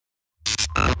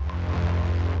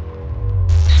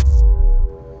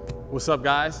What's up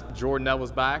guys, Jordan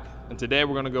Nevels back, and today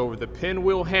we're gonna go over the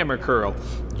pinwheel hammer curl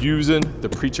using the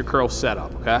preacher curl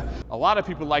setup, okay? A lot of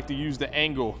people like to use the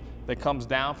angle that comes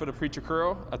down for the preacher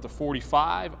curl at the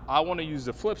 45. I wanna use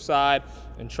the flip side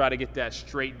and try to get that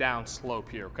straight down slope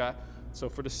here, okay? So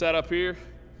for the setup here,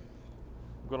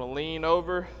 I'm gonna lean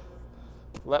over,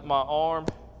 let my arm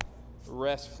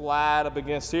rest flat up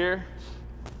against here.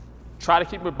 Try to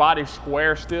keep my body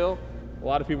square still. A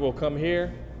lot of people will come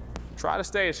here. Try to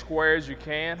stay as square as you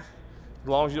can. As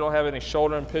long as you don't have any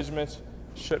shoulder impingements,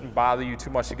 shouldn't bother you too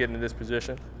much to get into this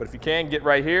position. But if you can, get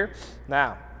right here.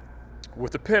 Now,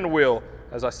 with the pinwheel,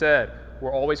 as I said,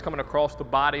 we're always coming across the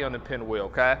body on the pinwheel,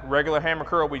 okay? Regular hammer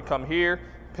curl, we come here.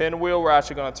 Pinwheel, we're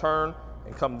actually gonna turn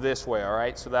and come this way, all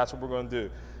right? So that's what we're gonna do.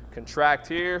 Contract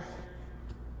here,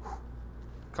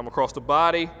 come across the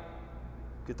body,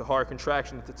 get the hard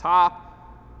contraction at the top.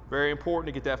 Very important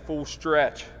to get that full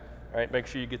stretch. All right, make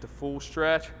sure you get the full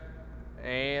stretch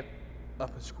and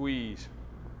up and squeeze.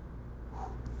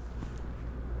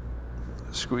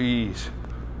 Squeeze.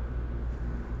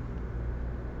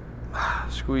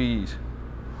 Squeeze.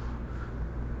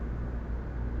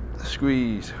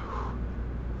 Squeeze.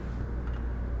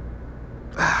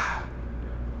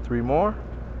 3 more.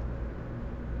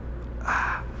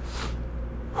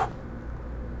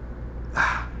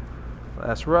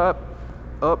 Last rep.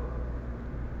 Up.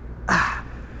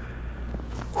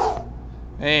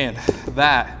 And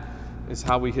that is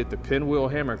how we hit the pinwheel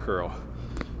hammer curl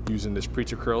using this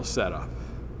preacher curl setup.